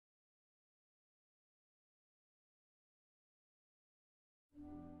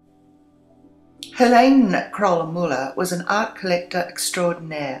Helene Kroller Muller was an art collector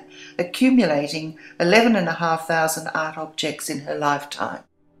extraordinaire, accumulating 11,500 art objects in her lifetime.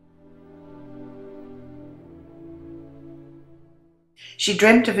 She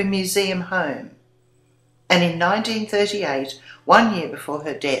dreamt of a museum home, and in 1938, 1 year before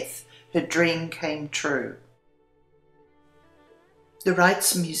her death, her dream came true. The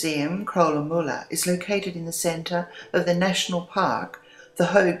Rijksmuseum Kroller Muller is located in the centre of the national park, the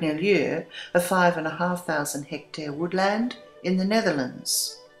Hoge Natuur, a 5,500 hectare woodland in the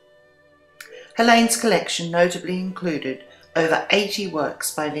Netherlands. Helene's collection notably included over 80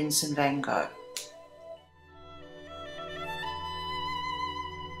 works by Vincent van Gogh.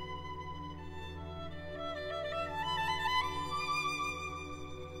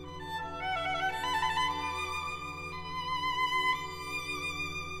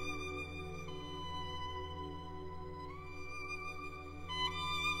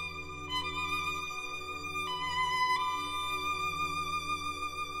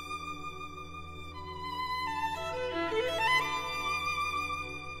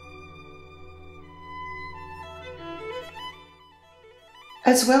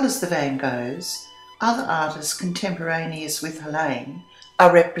 As well as the Van Goghs, other artists contemporaneous with Helene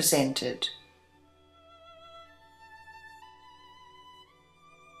are represented.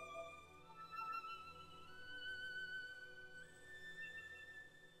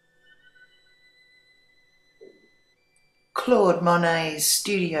 Claude Monet's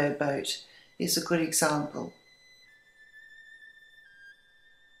studio boat is a good example.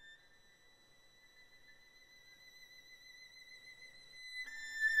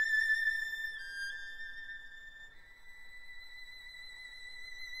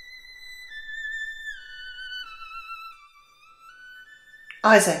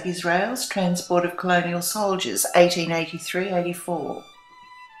 Isaac Israel's Transport of Colonial Soldiers, 1883-84.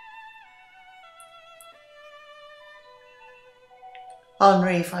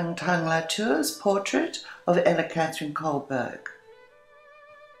 Henri Fantin Latour's portrait of Ella Catherine Kohlberg.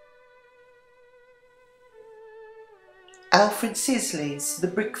 Alfred Sisley's The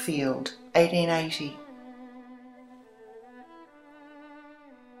Brickfield, 1880.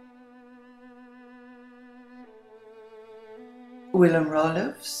 Willem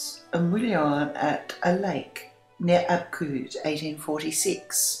Roelof's A Moulin at a Lake, near Apcoud,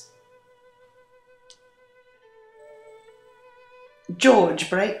 1846. George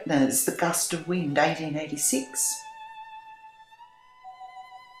Breitner's The Gust of Wind, 1886.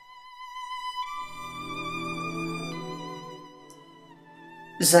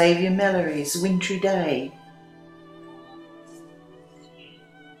 Xavier Mellery's Wintry Day.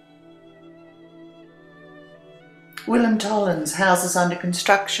 Willem Tollen's Houses Under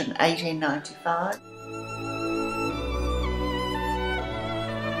Construction, 1895.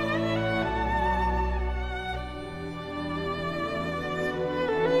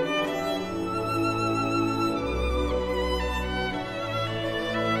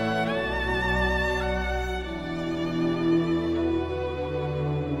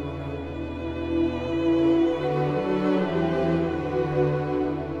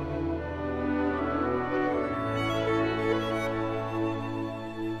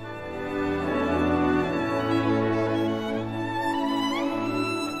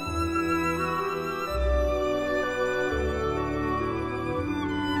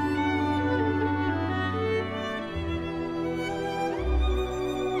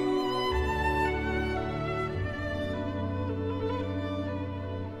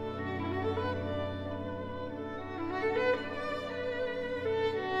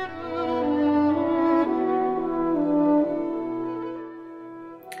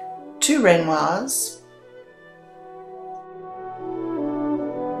 Two Renoirs.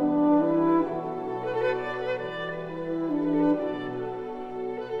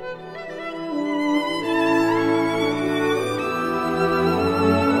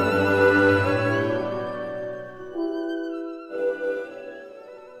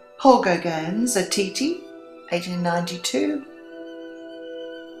 Paul Gauguin's A Titi, 1892.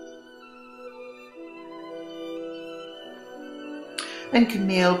 And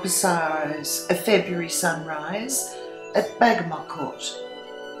Camille Pissarro's A February Sunrise at Bergamo Court.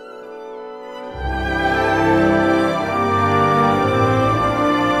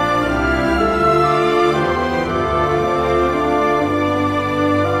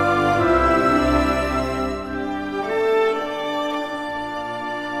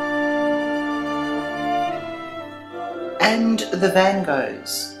 And the Van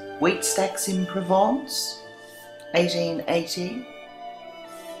Goghs, Wheat Stacks in Provence, 1880.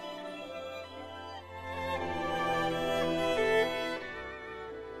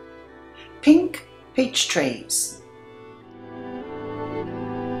 Pink Peach trees.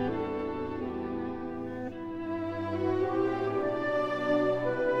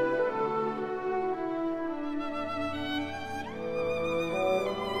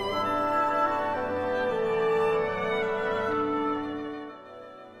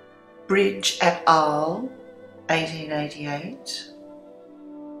 Bridge at Arles, 1888.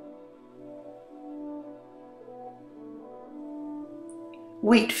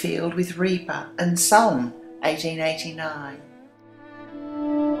 Wheat field with reaper and sun, 1889.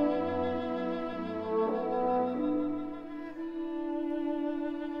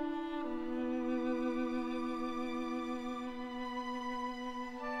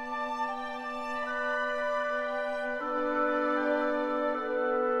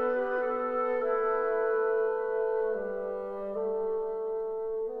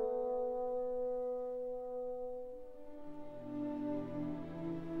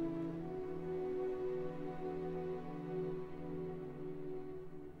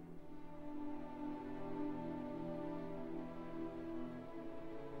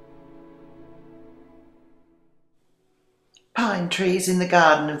 Pine trees in the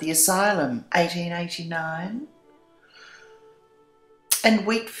garden of the asylum, 1889. And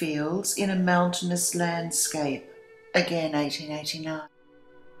wheat fields in a mountainous landscape, again 1889.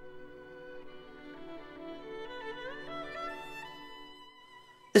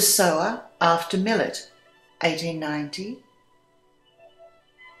 The sower after millet, 1890.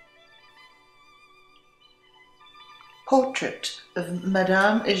 Portrait of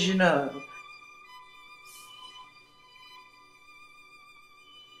Madame Junot,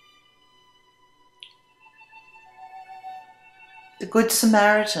 The Good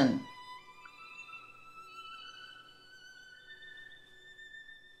Samaritan,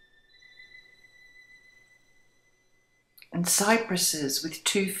 and cypresses with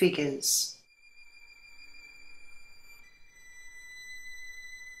two figures.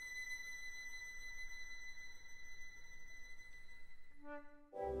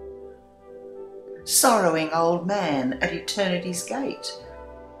 Sorrowing old man at eternity's gate.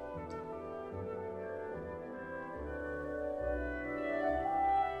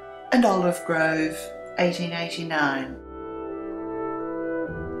 And Olive Grove, 1889.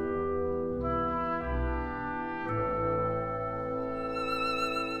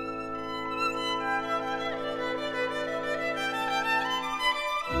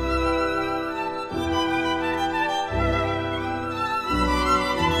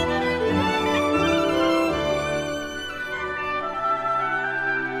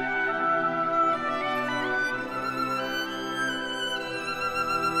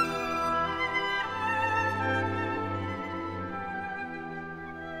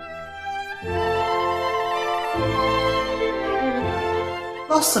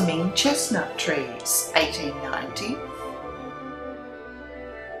 Blossoming chestnut trees, 1890.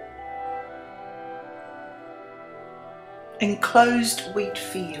 Enclosed wheat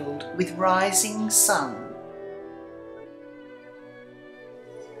field with rising sun.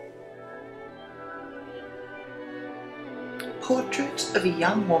 Portrait of a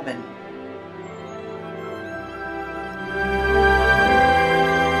young woman.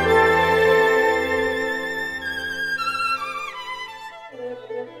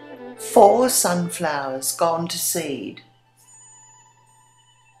 Four sunflowers gone to seed.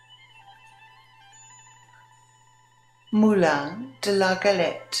 Moulin de la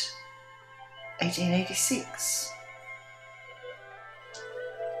Galette, 1886.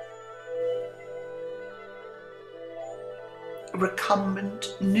 Recumbent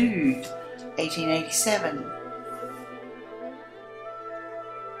nude, 1887.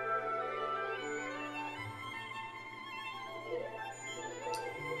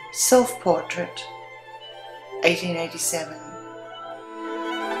 Self-portrait, 1887.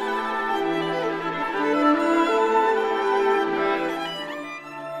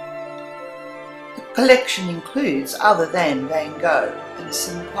 The collection includes other than Van Gogh and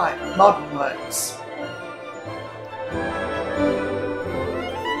some quite modern works.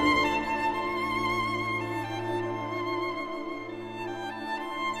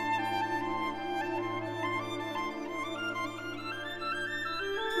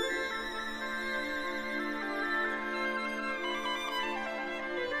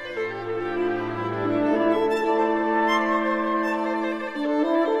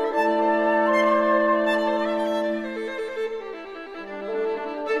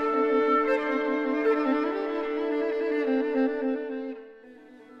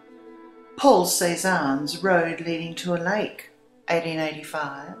 Paul Cézanne's Road Leading to a Lake,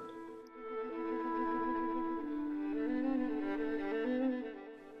 1885.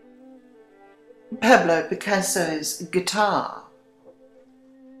 Pablo Picasso's guitar.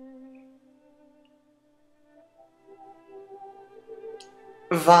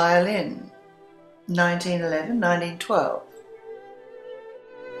 Violin, 1911-1912.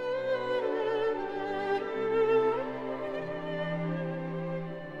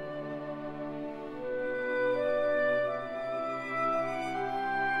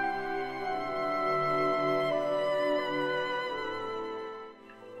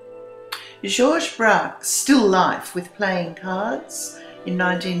 Georges Braque's Still Life with Playing Cards in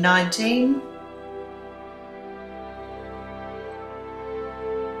 1919.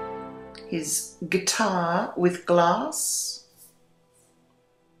 His Guitar with Glass.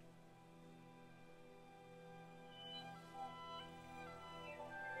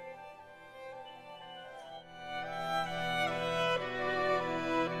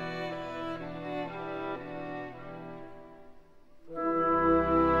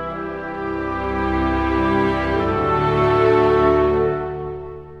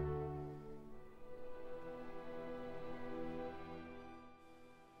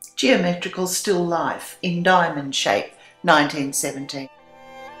 Geometrical Still Life in Diamond Shape, 1917.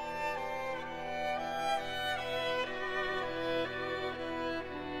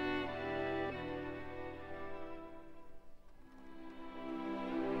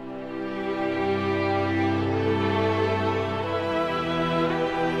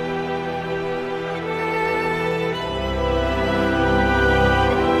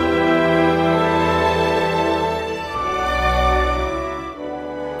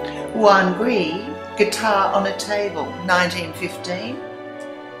 Juan Gris, Guitar on a Table, 1915.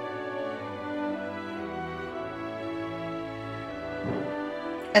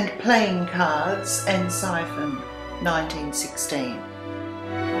 And Playing Cards and Siphon, 1916.